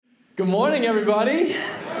Good morning, everybody.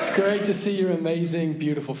 It's great to see your amazing,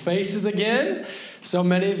 beautiful faces again. So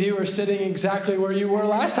many of you are sitting exactly where you were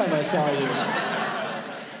last time I saw you.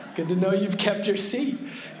 Good to know you've kept your seat.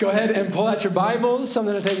 Go ahead and pull out your Bibles,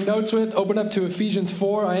 something to take notes with. Open up to Ephesians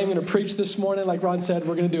 4. I am going to preach this morning. Like Ron said,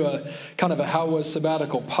 we're going to do a kind of a How Was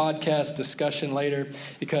Sabbatical podcast discussion later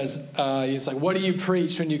because it's like, what do you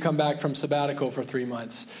preach when you come back from sabbatical for 3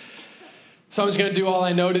 months? So I'm just going to do all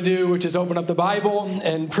I know to do, which is open up the Bible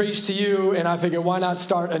and preach to you. And I figured, why not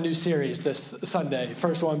start a new series this Sunday?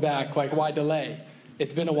 First one back. Like, why delay?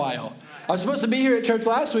 It's been a while. I was supposed to be here at church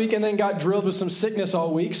last week and then got drilled with some sickness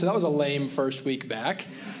all week. So that was a lame first week back,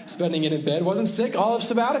 spending it in bed. Wasn't sick all of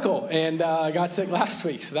sabbatical and I got sick last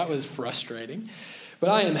week. So that was frustrating. But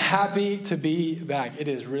I am happy to be back. It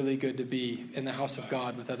is really good to be in the house of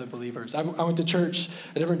God with other believers. I went to church,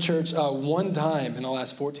 a different church, one time in the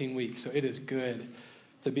last 14 weeks. So it is good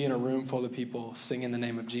to be in a room full of people singing the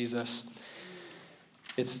name of Jesus.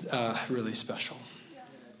 It's really special.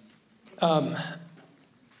 Are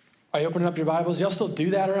you opening up your Bibles? Y'all still do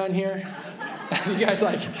that around here? You guys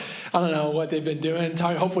I don't know what they've been doing,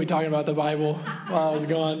 hopefully talking about the Bible while I was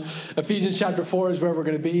gone. Ephesians chapter 4 is where we're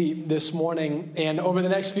going to be this morning. And over the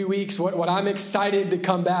next few weeks, what I'm excited to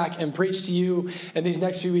come back and preach to you in these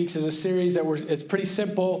next few weeks is a series that it's pretty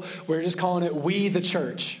simple. We're just calling it We the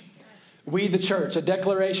Church. We the Church, a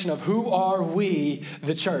declaration of who are we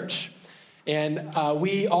the church. And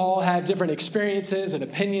we all have different experiences and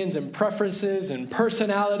opinions and preferences and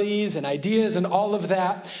personalities and ideas and all of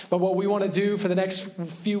that. But what we want to do for the next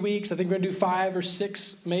few weeks, I think we're going to do 5 or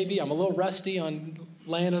 6 maybe. I'm a little rusty on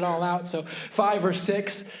laying it all out. So 5 or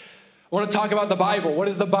 6. I want to talk about the Bible. What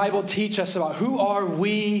does the Bible teach us about who are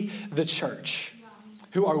we the church?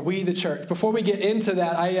 Who are we the church? Before we get into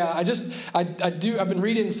that, I've been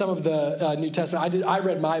reading some of the New Testament. I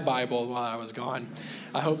read my Bible while I was gone.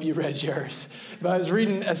 I hope you read yours. But I was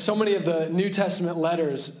reading so many of the New Testament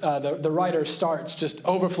letters, the writer starts just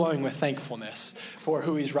overflowing with thankfulness for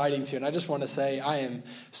who he's writing to. And I just want to say I am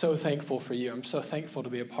so thankful for you. I'm so thankful to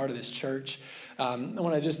be a part of this church. I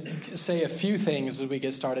want to just say a few things as we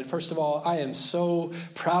get started. First of all, I am so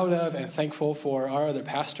proud of and thankful for our other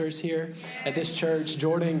pastors here at this church.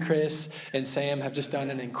 Jordan, Chris, and Sam have just done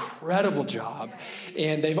an incredible job.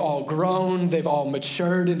 And they've all grown. They've all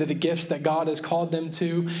matured into the gifts that God has called them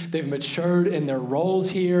to. They've matured in their roles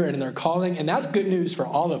here and in their calling. And that's good news for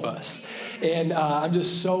all of us. And I'm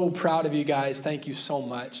just so proud of you guys. Thank you so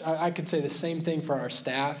much. I could say the same thing for our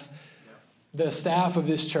staff. The staff of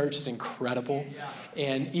this church is incredible,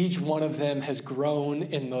 and each one of them has grown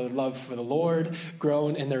in the love for the Lord,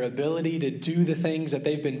 grown in their ability to do the things that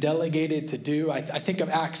they've been delegated to do. I think of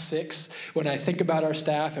Acts 6 when I think about our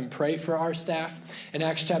staff and pray for our staff. In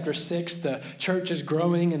Acts chapter 6, the church is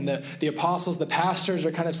growing, and the apostles, the pastors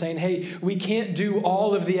are kind of saying, hey, we can't do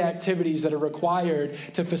all of the activities that are required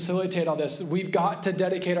to facilitate all this. We've got to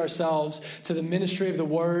dedicate ourselves to the ministry of the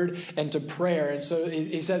word and to prayer. And so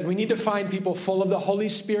he says we need to find people full of the Holy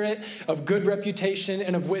Spirit, of good reputation,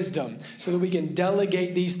 and of wisdom so that we can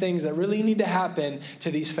delegate these things that really need to happen to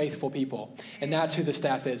these faithful people. And that's who the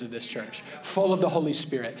staff is of this church. Full of the Holy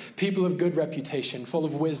Spirit, people of good reputation, full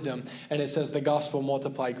of wisdom. And it says the gospel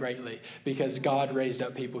multiplied greatly because God raised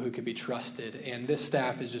up people who could be trusted. And this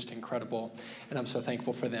staff is just incredible. And I'm so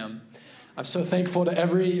thankful for them. I'm so thankful to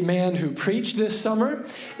every man who preached this summer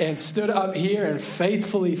and stood up here and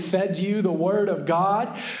faithfully fed you the word of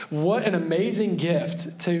God. What an amazing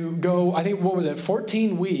gift to go,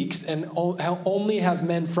 14 weeks and only have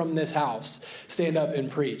men from this house stand up and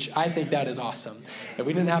preach. I think that is awesome. And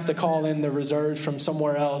we didn't have to call in the reserves from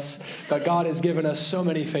somewhere else, but God has given us so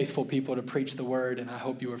many faithful people to preach the word, and I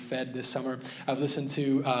hope you were fed this summer. I've listened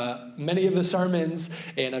to many of the sermons,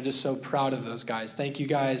 and I'm just so proud of those guys. Thank you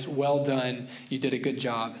guys. Well done. You did a good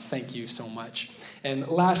job. Thank you so much. And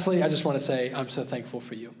lastly, I just want to say I'm so thankful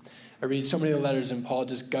for you. I read so many of the letters, and Paul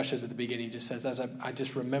just gushes at the beginning. He just says, as I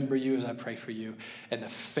just remember you as I pray for you and the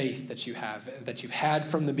faith that you have, that you've had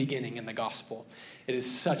from the beginning in the gospel. It is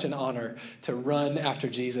such an honor to run after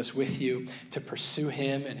Jesus with you, to pursue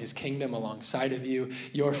him and his kingdom alongside of you.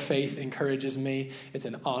 Your faith encourages me. It's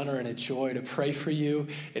an honor and a joy to pray for you,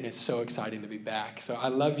 and it's so exciting to be back. So I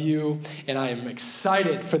love you, and I am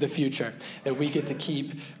excited for the future that we get to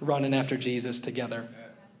keep running after Jesus together.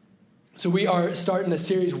 So we are starting a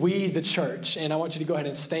series, We the Church, and I want you to go ahead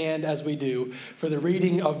and stand as we do for the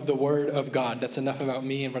reading of the Word of God. That's enough about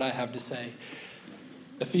me and what I have to say.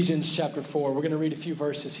 Ephesians chapter 4, we're going to read a few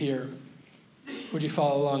verses here. Would you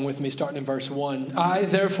follow along with me, starting in verse 1? I,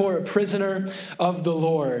 therefore, a prisoner of the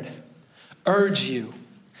Lord, urge you,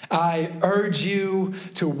 I urge you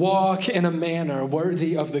to walk in a manner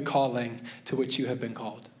worthy of the calling to which you have been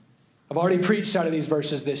called. I've already preached out of these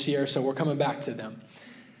verses this year, so we're coming back to them.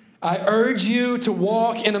 I urge you to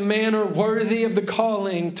walk in a manner worthy of the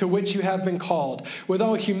calling to which you have been called, with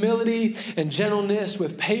all humility and gentleness,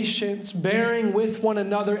 with patience, bearing with one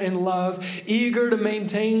another in love, eager to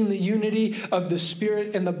maintain the unity of the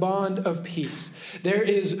Spirit in the bond of peace. There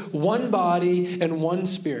is one body and one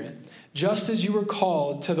Spirit, just as you were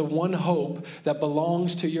called to the one hope that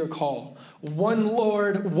belongs to your call. One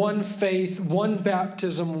Lord, one faith, one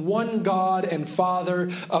baptism, one God and Father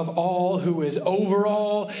of all, who is over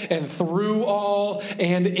all and through all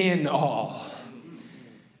and in all.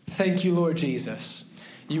 Thank you, Lord Jesus.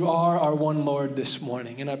 You are our one Lord this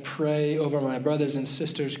morning. And I pray over my brothers and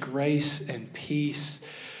sisters grace and peace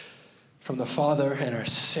from the Father and our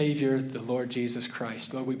Savior, the Lord Jesus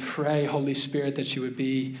Christ. Lord, we pray, Holy Spirit, that you would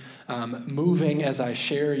be moving as I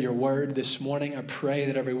share your word this morning. I pray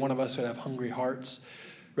that every one of us would have hungry hearts,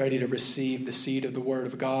 ready to receive the seed of the word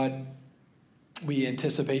of God. We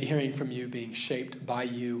anticipate hearing from you, being shaped by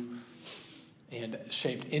you and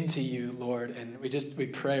shaped into you, Lord. And we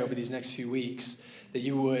pray over these next few weeks that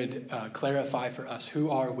you would clarify for us,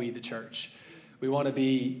 who are we, the church? We want to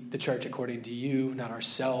be the church according to you, not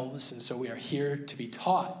ourselves. And so we are here to be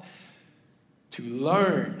taught, to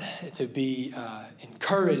learn, to be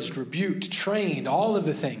encouraged, rebuked, trained, all of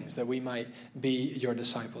the things that we might be your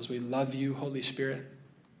disciples. We love you, Holy Spirit.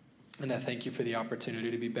 And I thank you for the opportunity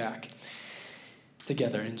to be back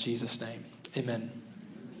together in Jesus' name. Amen.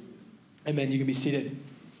 Amen. You can be seated.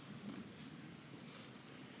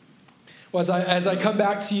 Well, as I come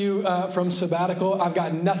back to you from sabbatical, I've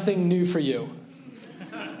got nothing new for you.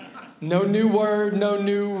 No new word, no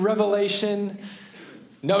new revelation,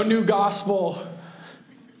 no new gospel.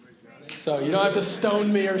 So you don't have to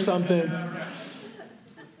stone me or something.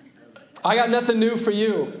 I got nothing new for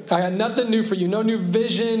you. I got nothing new for you. No new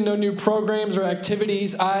vision, no new programs or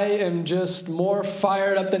activities. I am just more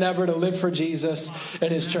fired up than ever to live for Jesus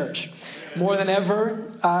and his church. More than ever,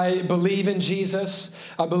 I believe in Jesus.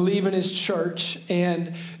 I believe in his church.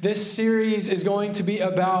 And this series is going to be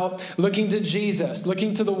about looking to Jesus,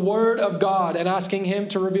 looking to the Word of God and asking him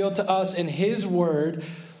to reveal to us in his Word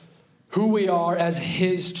who we are as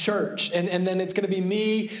his church. And then it's going to be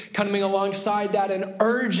me coming alongside that and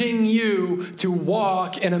urging you to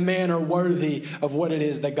walk in a manner worthy of what it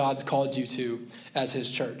is that God's called you to as his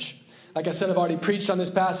church. Like I said, I've already preached on this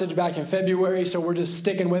passage back in February, so we're just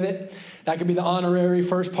sticking with it. That could be the honorary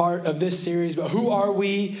first part of this series. But who are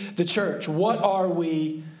we, the church? What are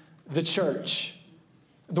we, the church?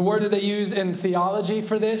 The word that they use in theology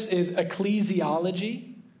for this is ecclesiology.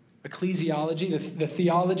 Ecclesiology, the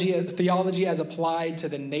theology as applied to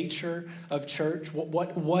the nature of church.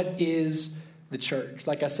 What is the church?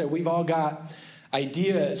 Like I said, we've all got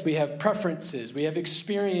ideas. We have preferences. We have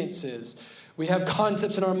experiences. We have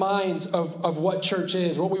concepts in our minds of what church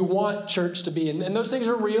is, what we want church to be. And those things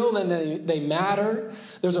are real and they matter.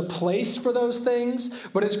 There's a place for those things.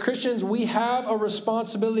 But as Christians, we have a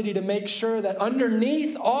responsibility to make sure that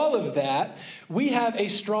underneath all of that, we have a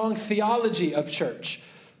strong theology of church.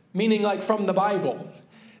 Meaning like from the Bible.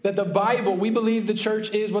 That the Bible, we believe the church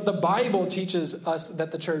is what the Bible teaches us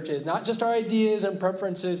that the church is. Not just our ideas and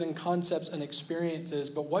preferences and concepts and experiences,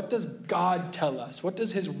 but what does God tell us? What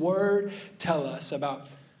does his word tell us about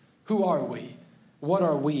who are we? What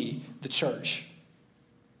are we, the church?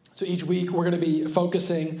 So each week we're going to be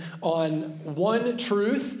focusing on one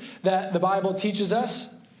truth that the Bible teaches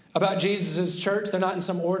us about Jesus' church. They're not in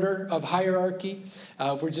some order of hierarchy.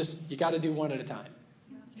 You got to do one at a time.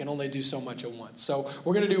 You can only do so much at once. So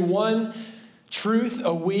we're going to do one truth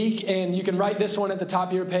a week, and you can write this one at the top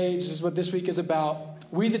of your page. This is what this week is about.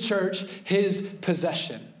 We, the church, his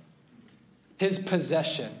possession. His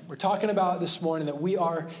possession. We're talking about this morning that we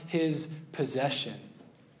are his possession.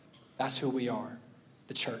 That's who we are,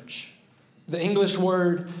 the church. The English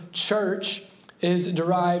word church is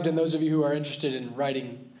derived, and those of you who are interested in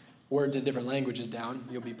writing words in different languages down,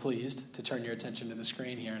 you'll be pleased to turn your attention to the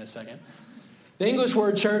screen here in a second. The English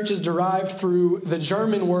word church is derived through the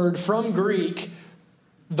German word from Greek,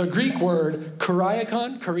 the Greek word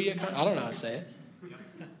kuriakon, I don't know how to say it.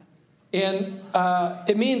 And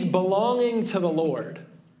it means belonging to the Lord.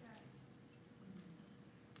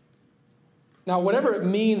 Now, whatever it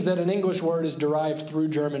means that an English word is derived through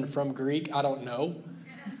German from Greek, I don't know.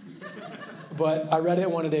 But I read it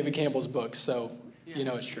in one of David Campbell's books, so you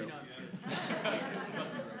know it's true.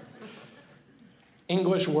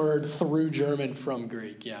 English word through German from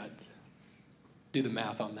Greek. Yeah, do the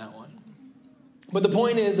math on that one. But the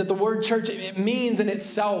point is that the word church, it means in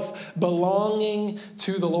itself belonging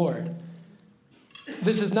to the Lord.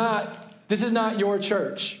 This is not your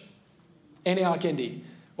church, Antioch Indy,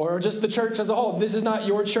 or just the church as a whole. This is not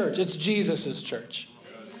your church. It's Jesus's church.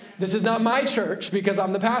 This is not my church because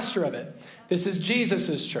I'm the pastor of it. This is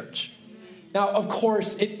Jesus's church. Now, of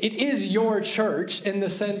course, it is your church in the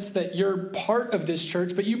sense that you're part of this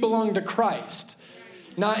church, but you belong to Christ,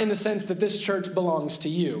 not in the sense that this church belongs to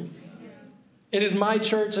you. It is my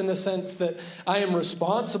church in the sense that I am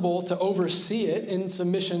responsible to oversee it in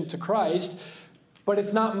submission to Christ, but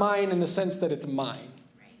it's not mine in the sense that it's mine,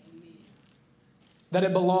 that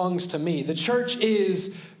it belongs to me. The church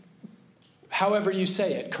is, however you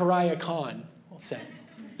say it, Kariakon, we'll say.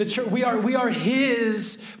 The church, we are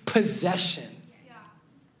his possession.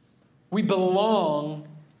 We belong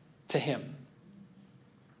to him.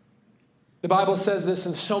 The Bible says this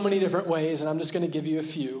in so many different ways, and I'm just going to give you a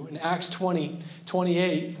few. In Acts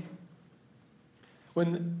 20:28,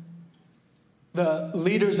 when the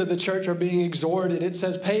leaders of the church are being exhorted, it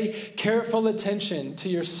says, "Pay careful attention to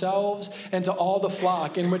yourselves and to all the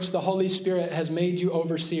flock in which the Holy Spirit has made you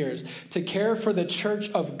overseers, to care for the church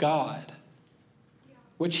of God,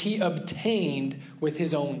 which he obtained with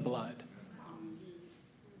his own blood."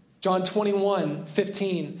 John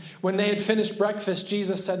 21:15, when they had finished breakfast,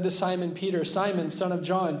 Jesus said to Simon Peter, "Simon, son of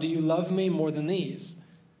John, do you love me more than these?"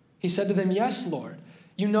 He said to them, "Yes, Lord.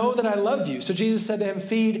 You know that I love you." So Jesus said to him,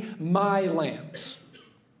 "Feed my lambs."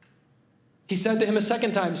 He said to him a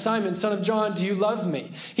second time, "Simon, son of John, do you love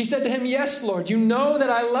me?" He said to him, "Yes, Lord. You know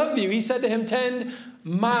that I love you." He said to him, "Tend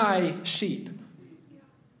my sheep."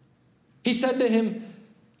 He said to him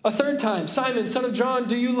a third time, "Simon, son of John,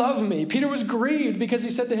 do you love me?" Peter was grieved because he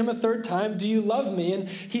said to him a third time, "Do you love me?" And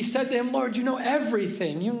he said to him, "Lord, you know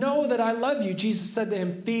everything. You know that I love you." Jesus said to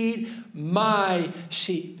him, "Feed my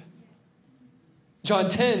sheep." John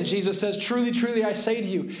 10, Jesus says, "Truly, truly, I say to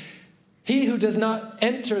you, he who does not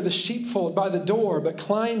enter the sheepfold by the door, but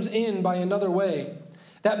climbs in by another way,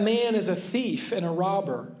 that man is a thief and a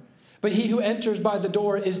robber. But he who enters by the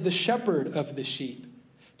door is the shepherd of the sheep.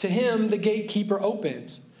 To him the gatekeeper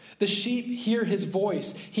opens. The sheep hear his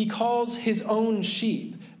voice. He calls his own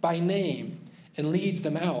sheep by name and leads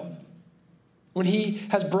them out. When he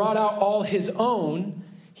has brought out all his own,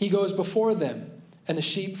 he goes before them, and the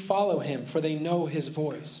sheep follow him, for they know his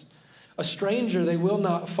voice. A stranger they will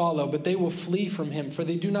not follow, but they will flee from him, for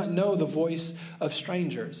they do not know the voice of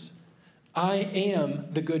strangers. I am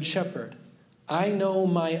the good shepherd. I know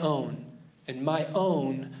my own, and my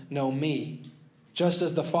own know me. Just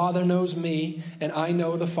as the Father knows me, and I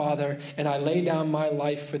know the Father, and I lay down my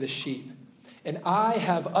life for the sheep. And I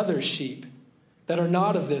have other sheep that are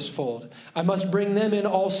not of this fold. I must bring them in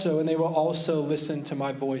also, and they will also listen to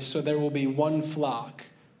my voice. So there will be one flock.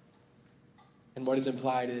 And what is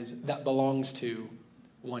implied is that belongs to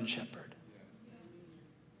one shepherd.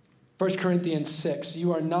 1 Corinthians 6,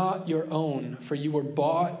 you are not your own, for you were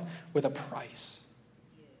bought with a price.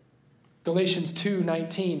 Galatians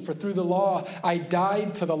 2:19, for through the law I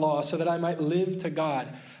died to the law so that I might live to God.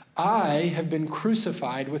 I have been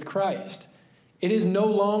crucified with Christ. It is no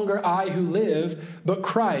longer I who live, but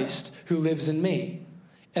Christ who lives in me.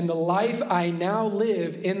 And the life I now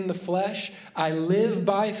live in the flesh, I live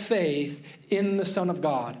by faith in the Son of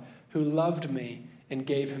God, who loved me and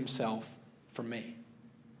gave himself for me.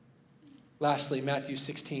 Lastly, Matthew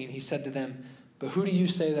 16, he said to them, "But who do you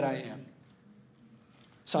say that I am?"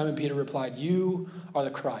 Simon Peter replied, "You are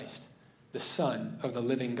the Christ, the Son of the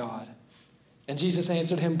living God." And Jesus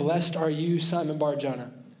answered him, "Blessed are you, Simon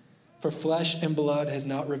Bar-Jonah, for flesh and blood has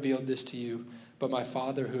not revealed this to you, but my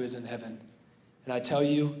Father who is in heaven. And I tell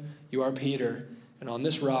you, you are Peter, and on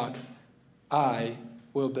this rock I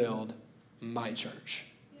will build my church,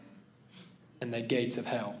 and the gates of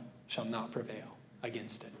hell shall not prevail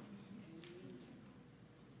against it."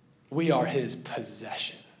 We are his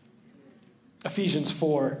possession. Ephesians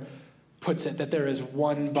 4 puts it that there is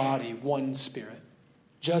one body, one spirit.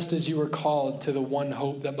 Just as you were called to the one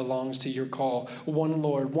hope that belongs to your call, one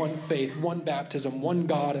Lord, one faith, one baptism, one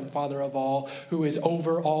God and Father of all, who is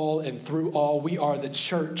over all and through all. We are the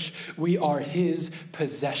church. We are his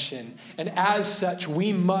possession. And as such,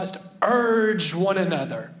 we must urge one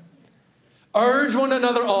another. Urge one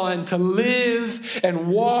another on to live and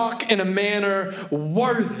walk in a manner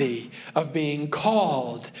worthy of being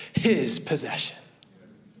called his possession.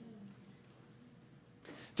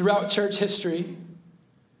 Throughout church history,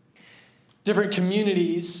 different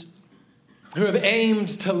communities who have aimed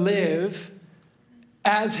to live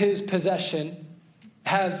as his possession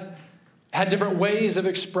have had different ways of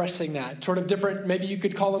expressing that, sort of different, maybe you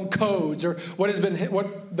could call them codes, or what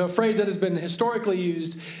the phrase that has been historically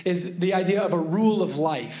used is the idea of a rule of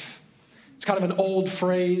life. It's kind of an old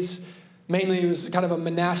phrase. Mainly it was kind of a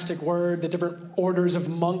monastic word. The different orders of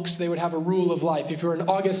monks, they would have a rule of life. If you were an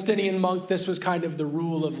Augustinian monk, this was kind of the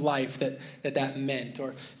rule of life that meant.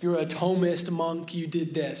 Or if you were a Thomist monk, you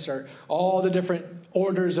did this. Or all the different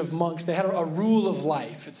orders of monks, they had a rule of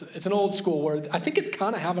life. It's an old school word. I think it's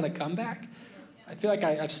kind of having a comeback. I feel like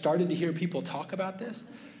I've started to hear people talk about this.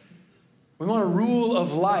 We want a rule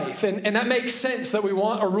of life. And that makes sense that we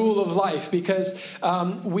want a rule of life because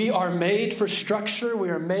we are made for structure. We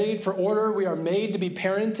are made for order. We are made to be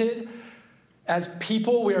parented. As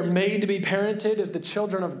people, we are made to be parented as the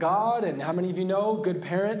children of God. And how many of you know good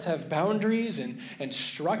parents have boundaries and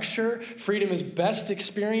structure? Freedom is best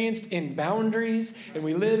experienced in boundaries. And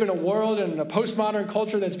we live in a world and in a postmodern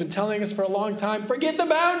culture that's been telling us for a long time, forget the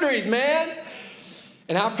boundaries, man.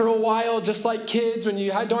 And after a while, just like kids, when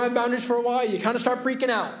you don't have boundaries for a while, you kind of start freaking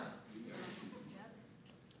out.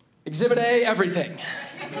 Exhibit A, everything.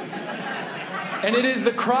 And it is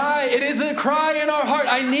a cry in our heart.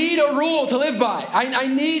 I need a rule to live by. I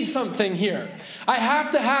need something here. I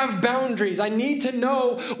have to have boundaries. I need to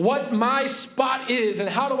know what my spot is and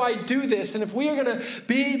how do I do this. And if we are going to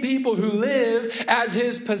be people who live as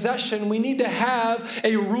his possession, we need to have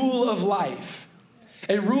a rule of life.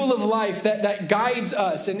 A rule of life that guides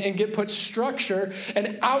us and puts structure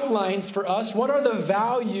and outlines for us. What are the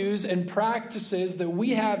values and practices that we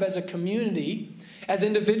have as a community, as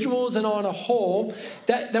individuals and on a whole,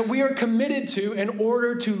 that we are committed to in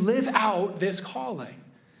order to live out this calling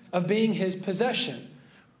of being his possession?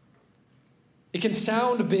 It can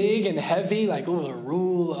sound big and heavy, like, oh, the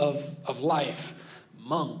rule of life,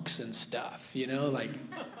 monks and stuff, like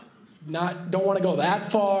don't want to go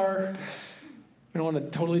that far. We don't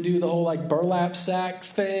want to totally do the whole burlap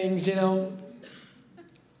sacks things,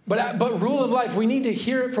 But rule of life, we need to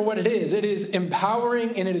hear it for what it is. It is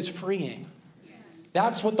empowering and it is freeing.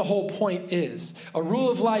 That's what the whole point is. A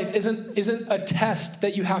rule of life isn't a test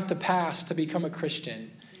that you have to pass to become a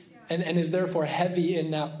Christian and is therefore heavy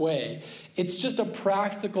in that way. It's just a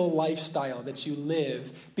practical lifestyle that you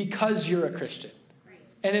live because you're a Christian.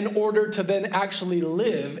 And in order to then actually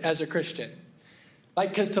live as a Christian.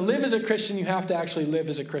 Because to live as a Christian, you have to actually live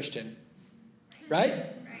as a Christian. Right?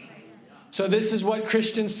 So this is what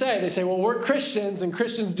Christians say. They say, well, we're Christians and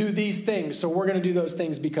Christians do these things. So we're going to do those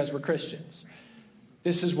things because we're Christians.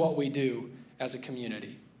 This is what we do as a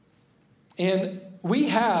community. And we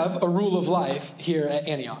have a rule of life here at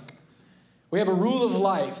Antioch. We have a rule of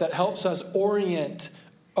life that helps us orient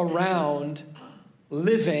around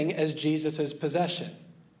living as Jesus' possession.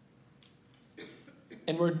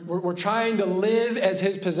 And we're trying to live as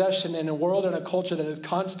his possession in a world and a culture that is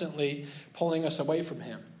constantly pulling us away from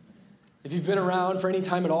him. If you've been around for any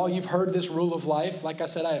time at all, you've heard this rule of life. Like I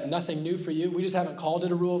said, I have nothing new for you. We just haven't called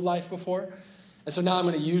it a rule of life before. And so now I'm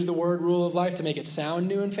going to use the word rule of life to make it sound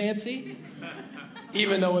new and fancy,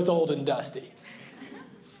 even though it's old and dusty.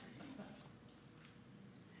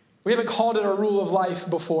 We haven't called it a rule of life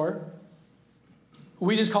before.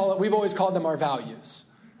 We've always called them our values.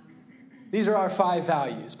 These are our 5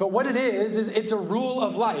 values. But what it is it's a rule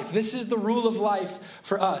of life. This is the rule of life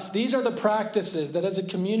for us. These are the practices that as a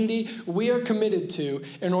community we are committed to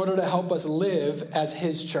in order to help us live as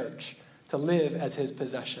his church, to live as his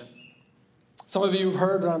possession. Some of you have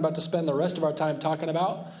heard what I'm about to spend the rest of our time talking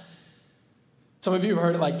about. Some of you have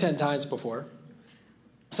heard it 10 times before.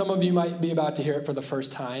 Some of you might be about to hear it for the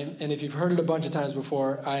first time. And if you've heard it a bunch of times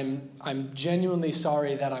before, I'm genuinely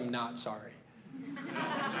sorry that I'm not sorry.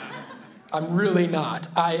 I'm really not.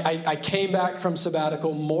 I came back from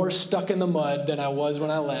sabbatical more stuck in the mud than I was when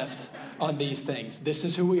I left on these things. This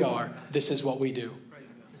is who we are. This is what we do.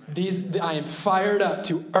 I am fired up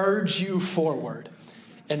to urge you forward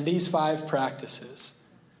in these 5 practices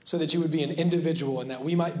so that you would be an individual and that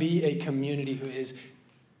we might be a community who is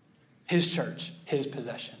his church, his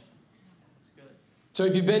possession. So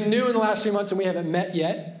if you've been new in the last 3 months and we haven't met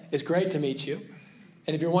yet, it's great to meet you.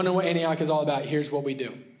 And if you're wondering what Antioch is all about, here's what we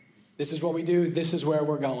do. This is what we do. This is where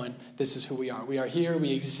we're going. This is who we are. We are here.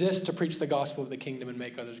 We exist to preach the gospel of the kingdom and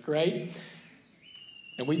make others great.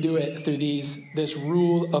 And we do it through this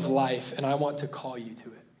rule of life. And I want to call you to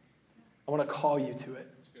it. I want to call you to it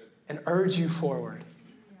and urge you forward.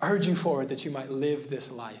 Urge you forward that you might live this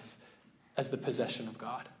life as the possession of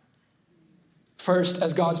God. First,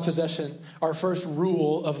 as God's possession, our first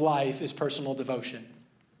rule of life is personal devotion.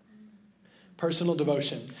 Personal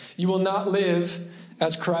devotion. You will not live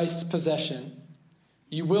as Christ's possession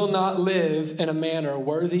You will not live in a manner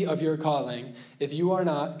worthy of your calling if you are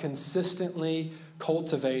not consistently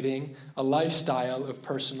cultivating a lifestyle of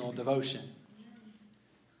personal devotion.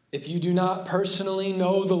 If you do not personally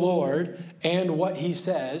know the Lord and what he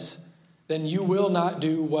says, then you will not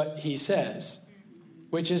do what he says,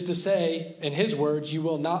 which is to say, in his words, you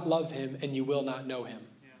will not love him and you will not know him.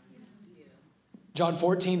 John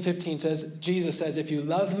 14:15 says, Jesus says, if you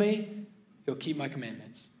love me, you'll keep my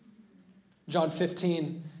commandments. John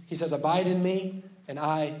 15, he says, abide in me and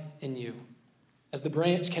I in you. As the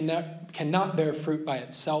branch cannot bear fruit by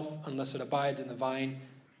itself unless it abides in the vine,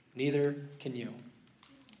 neither can you,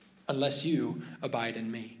 unless you abide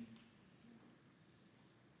in me.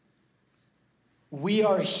 We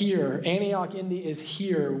are here. Antioch Indy is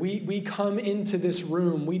here. We come into this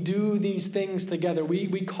room. We do these things together.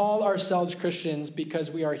 We call ourselves Christians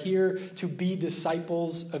because we are here to be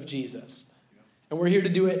disciples of Jesus. And we're here to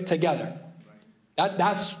do it together.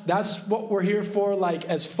 That's what we're here for, like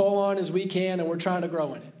as full on as we can, and we're trying to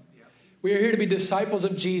grow in it. We are here to be disciples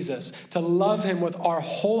of Jesus, to love him with our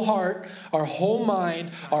whole heart, our whole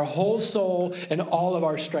mind, our whole soul, and all of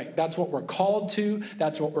our strength. That's what we're called to.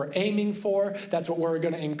 That's what we're aiming for. That's what we're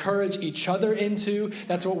going to encourage each other into.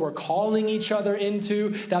 That's what we're calling each other into.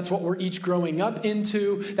 That's what we're each growing up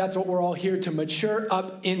into. That's what we're all here to mature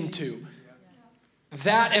up into.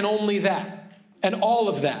 That and only that, and all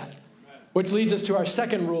of that, which leads us to our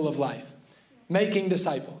second rule of life, making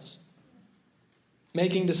disciples.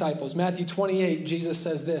 Making disciples. Matthew 28, Jesus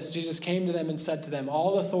says this. Jesus came to them and said to them,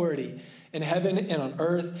 all authority in heaven and on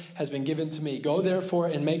earth has been given to me. Go therefore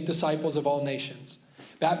and make disciples of all nations,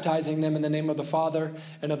 baptizing them in the name of the Father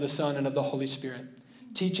and of the Son and of the Holy Spirit,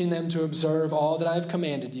 teaching them to observe all that I have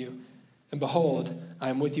commanded you. And behold, I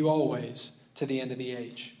am with you always to the end of the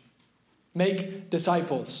age. Make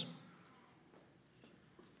disciples.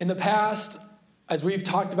 In the past, as we've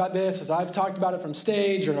talked about this, as I've talked about it from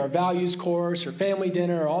stage or in our values course or family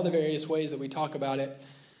dinner or all the various ways that we talk about it,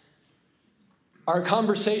 our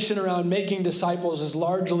conversation around making disciples is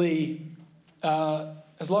largely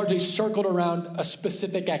circled around a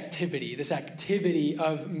specific activity, this activity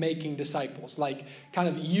of making disciples, like kind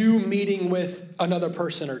of you meeting with another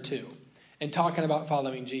person or two and talking about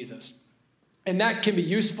following Jesus. And that can be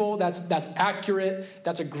useful. That's accurate.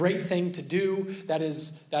 That's a great thing to do. That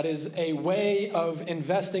is a way of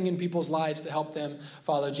investing in people's lives to help them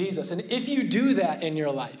follow Jesus. And if you do that in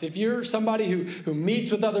your life, if you're somebody who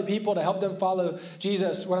meets with other people to help them follow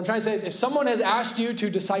Jesus, what I'm trying to say is if someone has asked you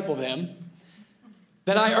to disciple them,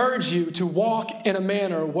 then I urge you to walk in a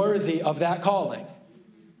manner worthy of that calling.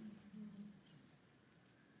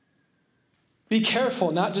 Be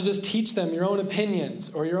careful not to just teach them your own opinions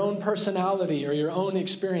or your own personality or your own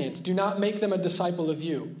experience. Do not make them a disciple of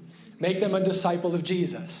you. Make them a disciple of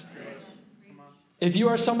Jesus. If you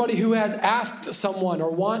are somebody who has asked someone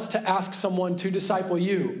or wants to ask someone to disciple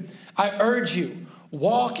you, I urge you,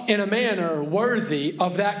 walk in a manner worthy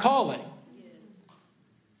of that calling.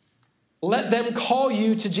 Let them call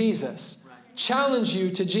you to Jesus. Challenge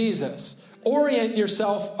you to Jesus. Orient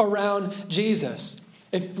yourself around Jesus.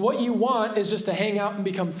 If what you want is just to hang out and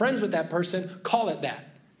become friends with that person, call it that.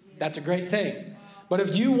 That's a great thing. But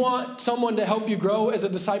if you want someone to help you grow as a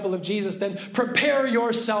disciple of Jesus, then prepare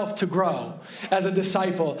yourself to grow as a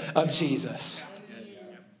disciple of Jesus.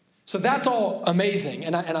 So that's all amazing,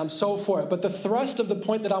 and I'm so for it. But the thrust of the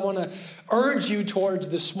point that I want to urge you towards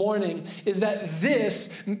this morning is that this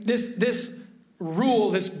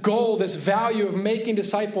rule, this goal, this value of making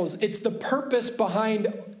disciples, it's the purpose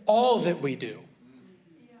behind all that we do.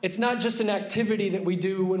 It's not just an activity that we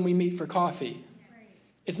do when we meet for coffee.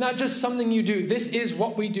 It's not just something you do. This is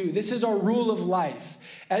what we do. This is our rule of life.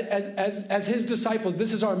 As his disciples,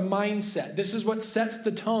 this is our mindset. This is what sets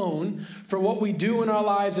the tone for what we do in our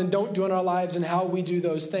lives and don't do in our lives and how we do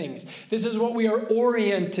those things. This is what we are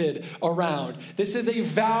oriented around. This is a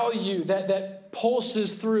value that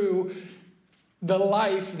pulses through the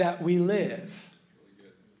life that we live.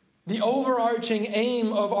 The overarching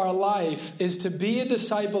aim of our life is to be a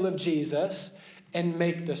disciple of Jesus and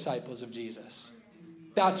make disciples of Jesus.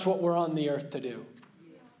 That's what we're on the earth to do.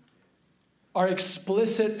 Our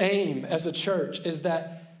explicit aim as a church is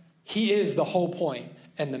that he is the whole point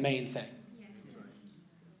and the main thing.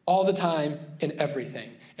 All the time and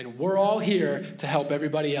everything. And we're all here to help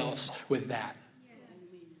everybody else with that.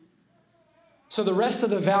 So the rest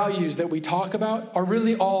of the values that we talk about are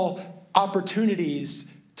really all opportunities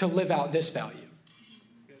to live out this value.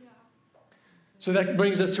 So that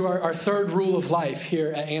brings us to our third rule of life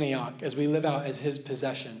here at Antioch as we live out as his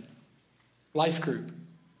possession. Life group.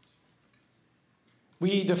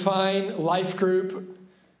 We define life group.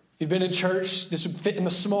 If you've been in church, this would fit in the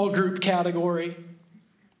small group category.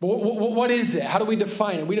 But what is it? How do we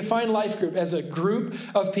define it? We define life group as a group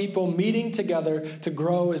of people meeting together to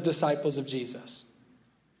grow as disciples of Jesus.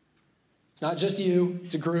 It's not just you,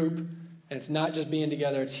 it's a group, and it's not just being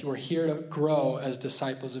together. We're here to grow as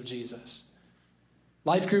disciples of Jesus.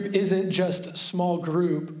 Life group isn't just a small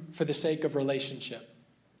group for the sake of relationship.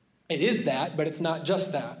 It is that, but it's not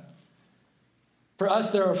just that. For us,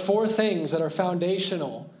 there are 4 things that are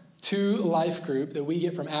foundational to life group that we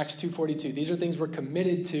get from Acts 2:42. These are things we're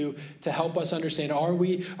committed to help us understand, are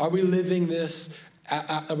we living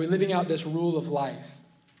out this rule of life?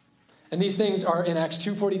 And these things are in Acts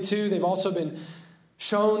 2:42. They've also been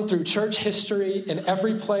shown through church history in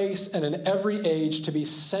every place and in every age to be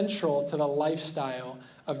central to the lifestyle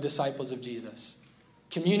of disciples of Jesus.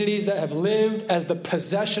 Communities that have lived as the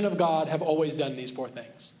possession of God have always done these 4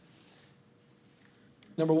 things.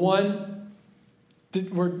 Number 1,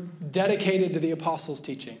 we're dedicated to the apostles'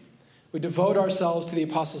 teaching. We devote ourselves to the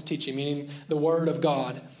apostles' teaching, meaning the word of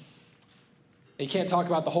God. You can't talk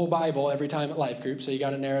about the whole Bible every time at life group, so you got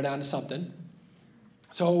to narrow down to something.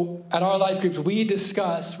 So at our life groups, we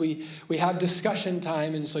discuss, we have discussion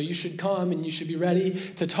time, and so you should come and you should be ready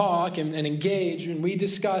to talk and engage, and we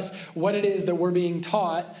discuss what it is that we're being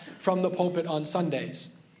taught from the pulpit on Sundays.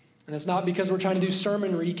 And it's not because we're trying to do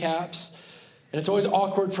sermon recaps, and it's always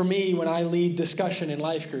awkward for me when I lead discussion in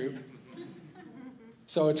life group.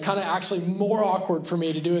 So it's kind of actually more awkward for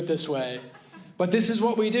me to do it this way. But this is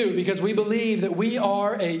what we do because we believe that we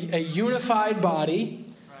are a unified body,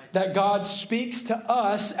 that God speaks to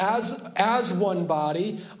us as one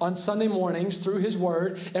body on Sunday mornings through his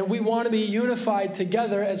word, and we want to be unified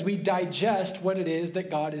together as we digest what it is that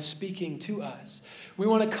God is speaking to us. We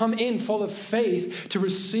want to come in full of faith to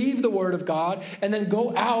receive the word of God and then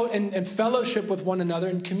go out and fellowship with one another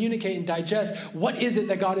and communicate and digest what is it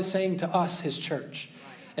that God is saying to us, his church.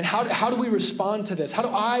 And how do we respond to this? How do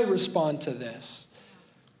I respond to this?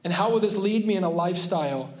 And how will this lead me in a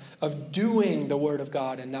lifestyle of doing the word of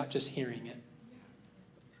God and not just hearing it?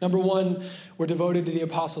 Number 1, we're devoted to the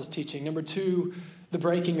apostles' teaching. Number 2, the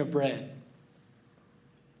breaking of bread.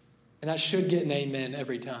 And that should get an amen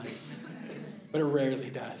every time, but it rarely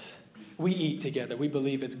does. We eat together. We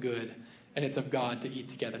believe it's good, and it's of God to eat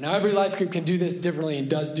together. Now, every life group can do this differently and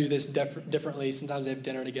does do this differently. Sometimes they have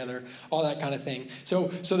dinner together, all that kind of thing. So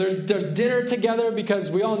there's dinner together because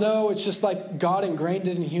we all know it's just like God ingrained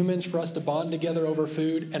it in humans for us to bond together over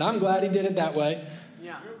food, and I'm glad he did it that way.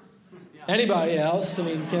 Yeah. Anybody else? I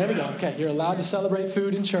mean, there we go. Okay, you're allowed to celebrate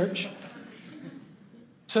food in church.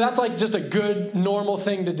 So that's like just a good, normal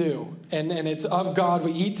thing to do. And it's of God.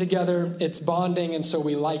 We eat together. It's bonding, and so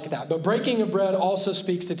we like that. But breaking of bread also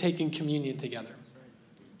speaks to taking communion together.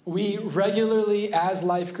 We regularly, as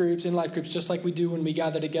life groups, in life groups, just like we do when we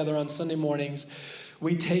gather together on Sunday mornings,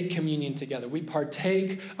 we take communion together. We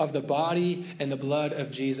partake of the body and the blood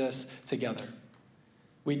of Jesus together.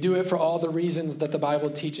 We do it for all the reasons that the Bible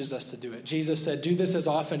teaches us to do it. Jesus said, do this as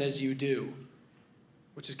often as you do,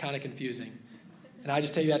 which is kind of confusing. And I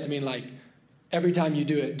just take that to mean like, every time you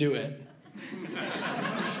do it, do it.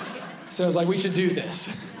 So it's like, we should do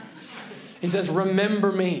this. He says,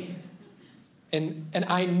 remember me. And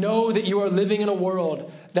I know that you are living in a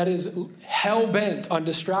world that is hell-bent on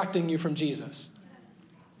distracting you from Jesus.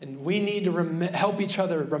 And we need to help each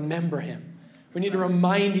other remember him. We need to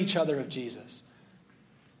remind each other of Jesus.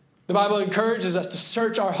 The Bible encourages us to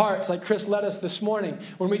search our hearts like Chris led us this morning.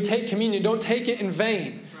 When we take communion, don't take it in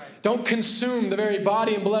vain. Don't consume the very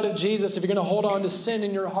body and blood of Jesus if you're going to hold on to sin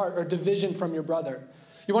in your heart or division from your brother.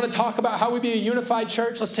 You want to talk about how we be a unified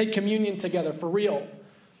church? Let's take communion together for real.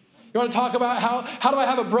 You want to talk about how do I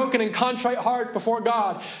have a broken and contrite heart before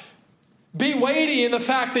God? Be weighty in the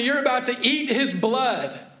fact that you're about to eat his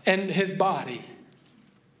blood and his body.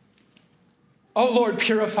 Oh Lord,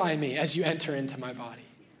 purify me as you enter into my body.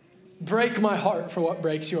 Break my heart for what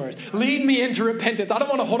breaks yours. Lead me into repentance. I don't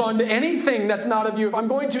want to hold on to anything that's not of you if I'm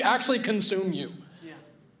going to actually consume you. Yeah.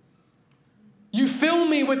 You fill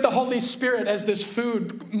me with the Holy Spirit as this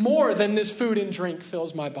food, more than this food and drink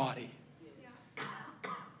fills my body. Yeah.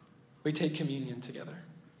 We take communion together.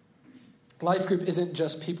 Life group isn't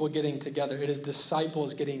just people getting together. It is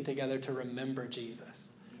disciples getting together to remember Jesus.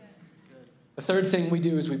 Yeah. The third thing we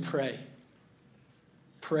do is we pray.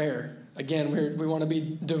 Prayer. Again, we want to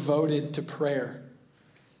be devoted to prayer.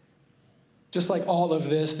 Just like all of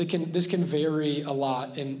this, this can vary a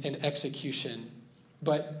lot in execution,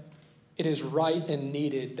 but it is right and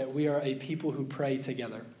needed that we are a people who pray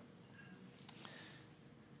together.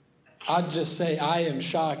 I'd just say I am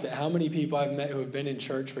shocked at how many people I've met who have been in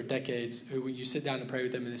church for decades, who you sit down and pray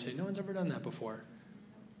with them and they say, no one's ever done that before.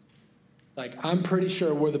 Like, I'm pretty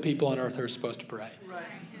sure we're the people on earth who are supposed to pray.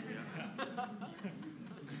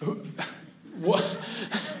 What?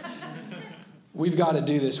 We've got to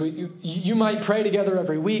do this. You might pray together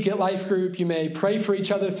every week at Life Group. You may pray for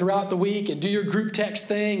each other throughout the week and do your group text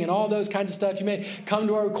thing and all those kinds of stuff. You may come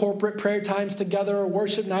to our corporate prayer times together or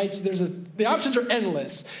worship nights. The options are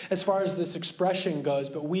endless as far as this expression goes,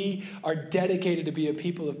 but we are dedicated to be a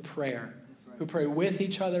people of prayer who pray with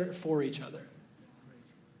each other, for each other.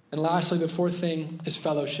 And lastly, the fourth thing is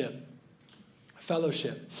fellowship.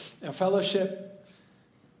 Fellowship. Now, fellowship,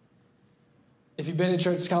 if you've been in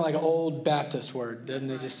church, it's kind of like an old Baptist word.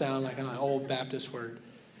 Doesn't it just sound like an old Baptist word?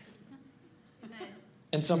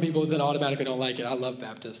 And some people then automatically don't like it. I love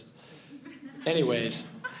Baptist. Anyways,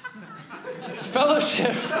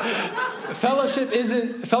 fellowship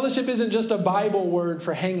isn't just a Bible word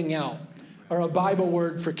for hanging out or a Bible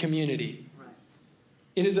word for community.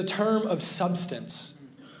 It is a term of substance.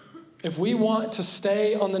 If we want to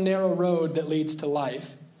stay on the narrow road that leads to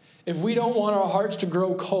life, if we don't want our hearts to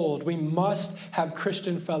grow cold, we must have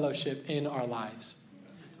Christian fellowship in our lives.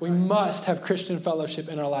 We must have Christian fellowship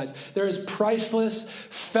in our lives. There is priceless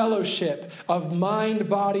fellowship of mind,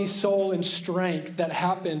 body, soul, and strength that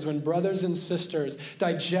happens when brothers and sisters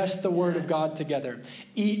digest the Word of God together,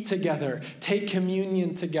 eat together, take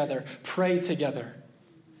communion together, pray together.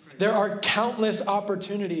 There are countless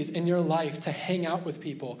opportunities in your life to hang out with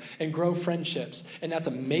people and grow friendships, and that's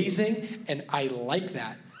amazing, and I like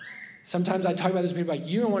that. Sometimes I talk about this, people are like,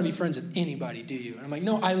 you don't want to be friends with anybody, do you? And I'm like,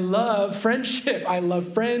 no, I love friendship. I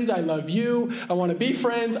love friends. I love you. I want to be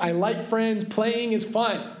friends. I like friends. Playing is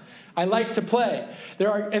fun. I like to play. There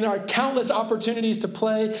are countless opportunities to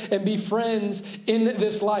play and be friends in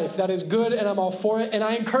this life. That is good, and I'm all for it. And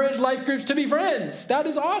I encourage life groups to be friends. That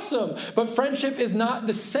is awesome. But friendship is not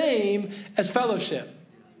the same as fellowship.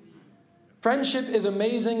 Friendship is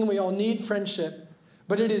amazing, and we all need friendship.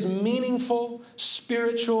 But it is meaningful,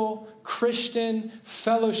 spiritual, Christian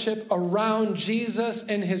fellowship around Jesus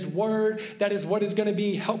and His Word. That is what is going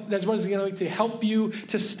to help you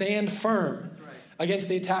to stand firm against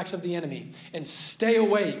the attacks of the enemy and stay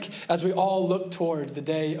awake as we all look towards the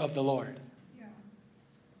day of the Lord.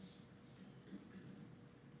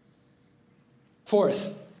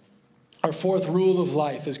 Our fourth rule of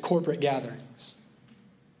life is corporate gatherings.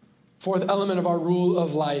 Fourth element of our rule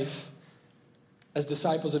of life as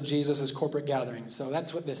disciples of Jesus is corporate gatherings. So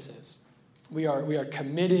that's what this is. We are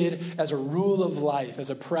committed as a rule of life,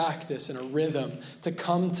 as a practice and a rhythm to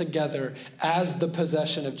come together as the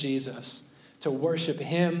possession of Jesus, to worship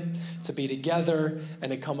Him, to be together,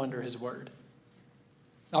 and to come under His Word.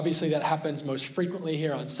 Obviously, that happens most frequently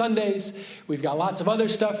here on Sundays. We've got lots of other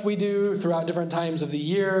stuff we do throughout different times of the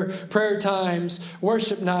year, prayer times,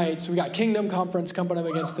 worship nights. We got Kingdom Conference coming up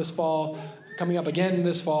again this fall.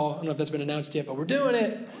 I don't know if that's been announced yet, but we're doing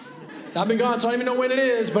it. I've been gone, so I don't even know when it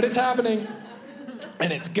is, but it's happening.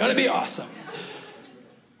 And it's going to be awesome.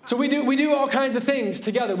 So we do all kinds of things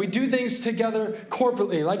together. We do things together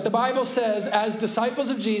corporately. Like the Bible says, as disciples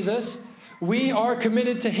of Jesus, we are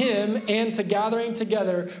committed to Him and to gathering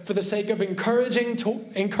together for the sake of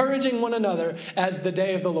encouraging one another as the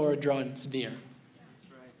day of the Lord draws near.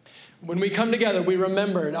 When we come together, we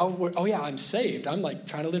remember, oh yeah, I'm saved. I'm like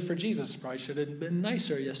trying to live for Jesus. Probably should have been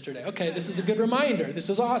nicer yesterday. Okay, this is a good reminder. This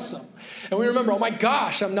is awesome. And we remember, oh my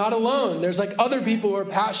gosh, I'm not alone. There's like other people who are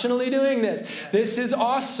passionately doing this. This is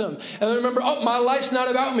awesome. And then remember, oh, my life's not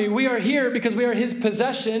about me. We are here because we are His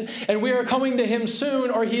possession, and we are coming to Him soon,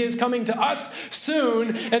 or He is coming to us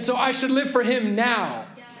soon. And so I should live for Him now.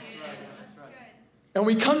 And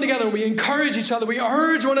we come together and we encourage each other. We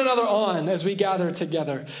urge one another on as we gather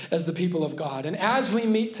together as the people of God. And as we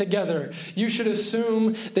meet together, you should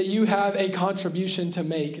assume that you have a contribution to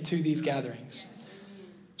make to these gatherings.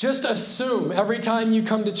 Just assume every time you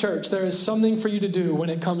come to church, there is something for you to do when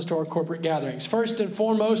it comes to our corporate gatherings. First and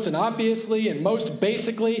foremost, and obviously, and most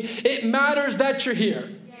basically, it matters that you're here.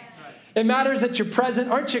 It matters that you're present.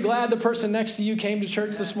 Aren't you glad the person next to you came to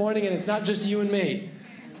church this morning and it's not just you and me?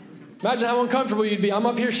 Imagine how uncomfortable you'd be. I'm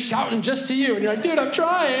up here shouting just to you. And you're like, dude, I'm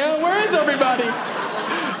trying. Where is everybody?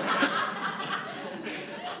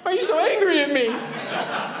 Why are you so angry at me?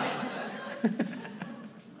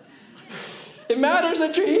 It matters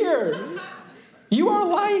that you're here. You are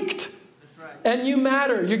liked. And you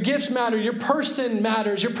matter. Your gifts matter. Your person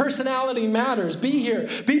matters. Your personality matters. Be here.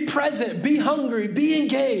 Be present. Be hungry. Be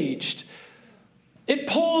engaged. It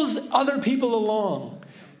pulls other people along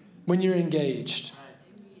when you're engaged.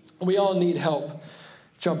 We all need help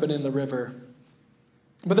jumping in the river.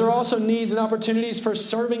 But there are also needs and opportunities for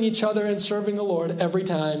serving each other and serving the Lord every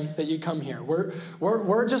time that you come here.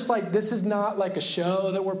 We're just like, this is not like a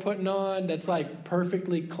show that we're putting on that's like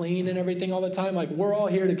perfectly clean and everything all the time. Like, we're all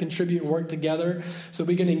here to contribute and work together so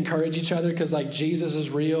we can encourage each other, because like Jesus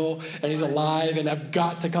is real and he's alive, and I've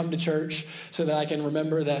got to come to church so that I can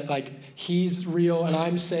remember that like he's real and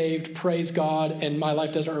I'm saved, praise God, and my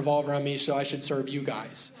life doesn't revolve around me, so I should serve you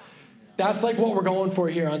guys. That's like what we're going for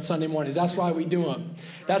here on Sunday mornings. That's why we do them.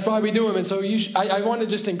 That's why we do them. And so I want to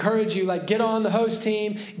just encourage you, like, get on the host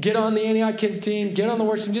team, get on the Antioch Kids team, get on the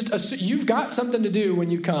worship team. You've got something to do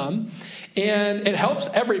when you come, and it helps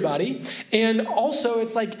everybody. And also,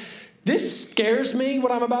 it's like, this scares me,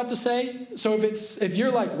 what I'm about to say. So if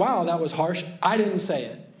you're like, wow, that was harsh, I didn't say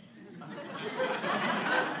it.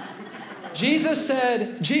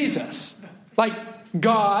 Jesus, like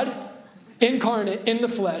God incarnate in the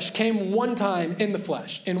flesh, came one time in the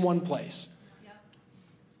flesh, in one place.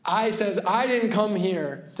 I didn't come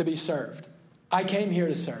here to be served. I came here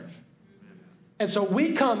to serve. And so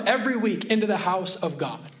we come every week into the house of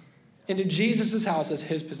God, into Jesus' house as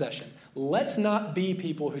his possession. Let's not be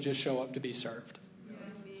people who just show up to be served.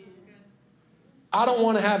 I don't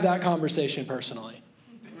want to have that conversation personally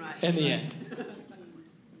in the end.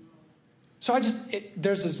 So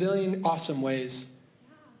there's a zillion awesome ways.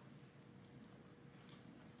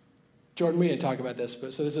 Jordan, we didn't talk about this,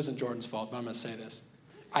 so this isn't Jordan's fault, but I'm going to say this.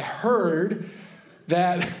 I heard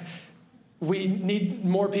that we need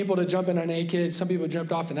more people to jump in on A-Kids. Some people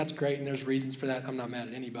jumped off, and that's great, and there's reasons for that. I'm not mad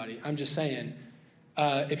at anybody. I'm just saying,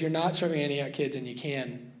 if you're not serving Antioch Kids and you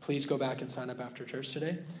can, please go back and sign up after church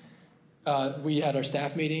today. We had our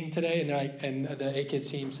staff meeting today, and the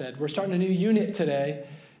A-Kids team said, we're starting a new unit today.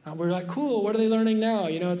 We're like, cool, what are they learning now?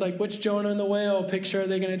 You know, it's like, which Jonah and the whale picture are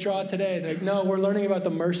they going to draw today? They're like, no, we're learning about the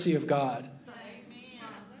mercy of God.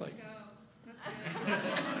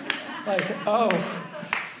 Like, oh,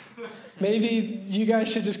 maybe you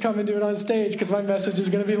guys should just come and do it on stage, because my message is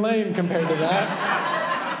going to be lame compared to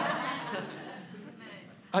that.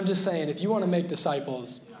 I'm just saying, if you want to make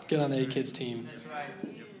disciples, get on the A-Kids team.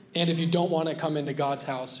 And if you don't want to come into God's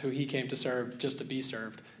house, who he came to serve, just to be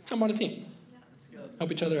served, jump on a team.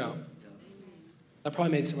 Help each other out. That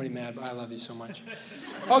probably made somebody mad, but I love you so much.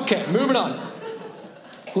 Okay, moving on.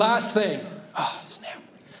 Last thing. Oh, snap.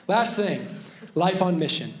 Last thing. Life on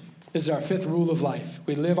mission. This is our fifth rule of life.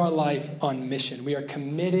 We live our life on mission. We are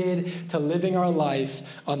committed to living our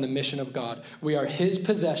life on the mission of God. We are his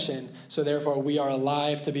possession, so therefore we are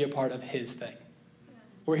alive to be a part of his thing.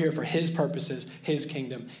 We're here for his purposes, his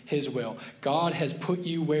kingdom, his will. God has put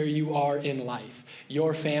you where you are in life.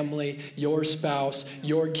 Your family, your spouse,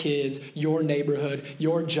 your kids, your neighborhood,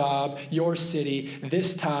 your job, your city,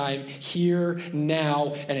 this time, here,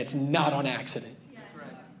 now, and it's not on accident.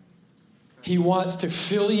 He wants to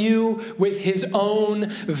fill you with his own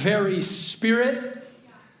very spirit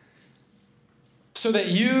so that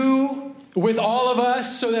you, with all of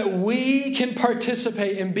us, so that we can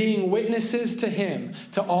participate in being witnesses to him,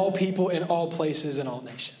 to all people in all places and all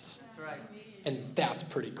nations. That's right. And that's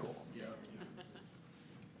pretty cool.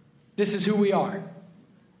 This is who we are.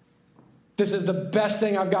 This is the best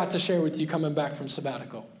thing I've got to share with you coming back from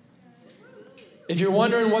sabbatical. If you're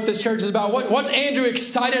wondering what this church is about, what's Andrew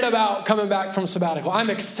excited about coming back from sabbatical? I'm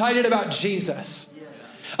excited about Jesus.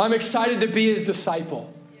 I'm excited to be his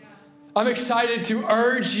disciple. I'm excited to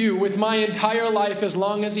urge you with my entire life, as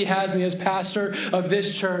long as he has me as pastor of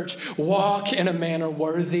this church, walk in a manner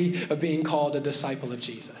worthy of being called a disciple of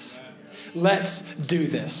Jesus. Let's do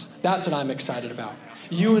this. That's what I'm excited about.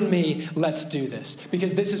 You and me, let's do this.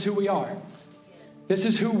 Because this is who we are. This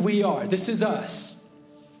is who we are. This is us.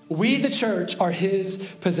 We, the church, are his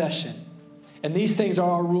possession. And these things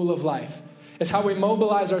are our rule of life. It's how we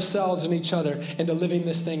mobilize ourselves and each other into living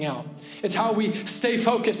this thing out. It's how we stay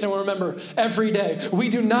focused and remember every day, we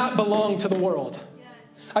do not belong to the world.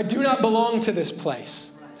 I do not belong to this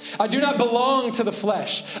place. I do not belong to the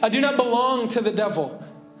flesh. I do not belong to the devil.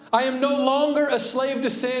 I am no longer a slave to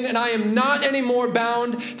sin, and I am not anymore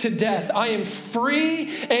bound to death. I am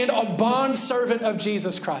free and a bondservant of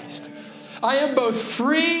Jesus Christ. I am both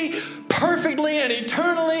free, perfectly and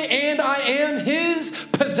eternally, and I am his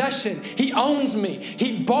possession. He owns me.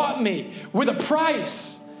 He bought me with a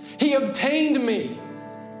price. He obtained me.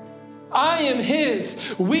 I am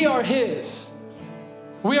his. We are his.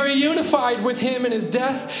 We are unified with him in his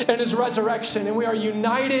death and his resurrection, and we are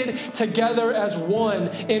united together as one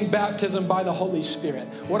in baptism by the Holy Spirit.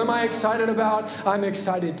 What am I excited about? I'm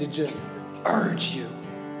excited to just urge you.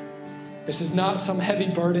 This is not some heavy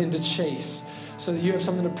burden to chase so that you have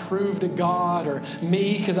something to prove to God or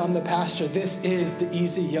me because I'm the pastor. This is the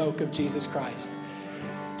easy yoke of Jesus Christ.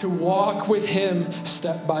 to walk with him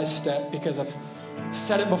step by step, because I've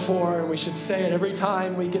said it before and we should say it every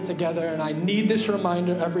time we get together, and I need this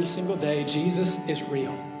reminder every single day. Jesus is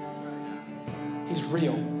real. He's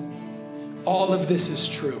real. All of this is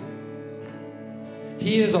true.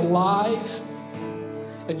 He is alive,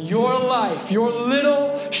 and your life, your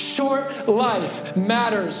little short life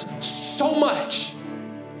matters so much,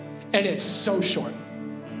 and it's so short.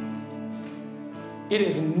 It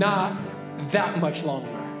is not that much longer.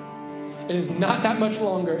 It is not that much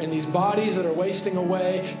longer in these bodies that are wasting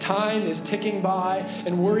away. Time is ticking by,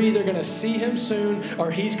 and we're either going to see him soon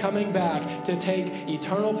or he's coming back to take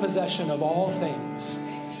eternal possession of all things.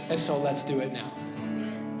 And so let's do it now.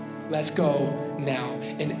 Let's go now.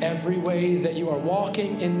 In every way that you are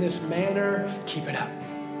walking in this manner, keep it up.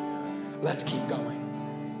 Let's keep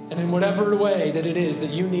going. And in whatever way that it is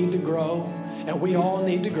that you need to grow, and we all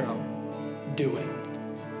need to grow, do it.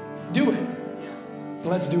 Do it.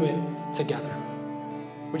 Let's do it together.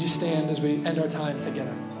 Would you stand as we end our time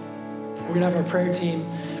together? We're going to have our prayer team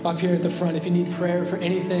up here at the front. If you need prayer for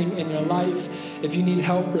anything in your life, if you need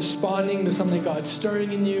help responding to something God's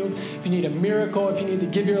stirring in you, if you need a miracle, if you need to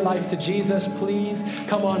give your life to Jesus, please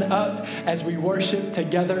come on up as we worship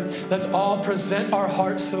together. Let's all present our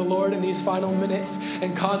hearts to the Lord in these final minutes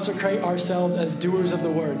and consecrate ourselves as doers of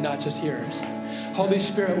the word, not just hearers. Holy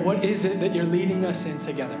Spirit, what is it that you're leading us in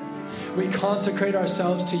together? We consecrate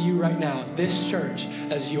ourselves to you right now, this church,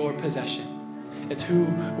 as your possession. It's who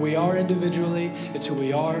we are individually, it's who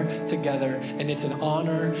we are together, and it's an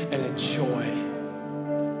honor and a joy.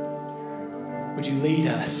 Would you lead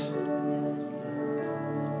us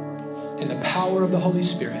in the power of the Holy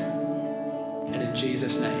Spirit, and in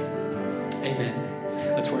Jesus' name, amen.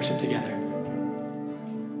 Let's worship together.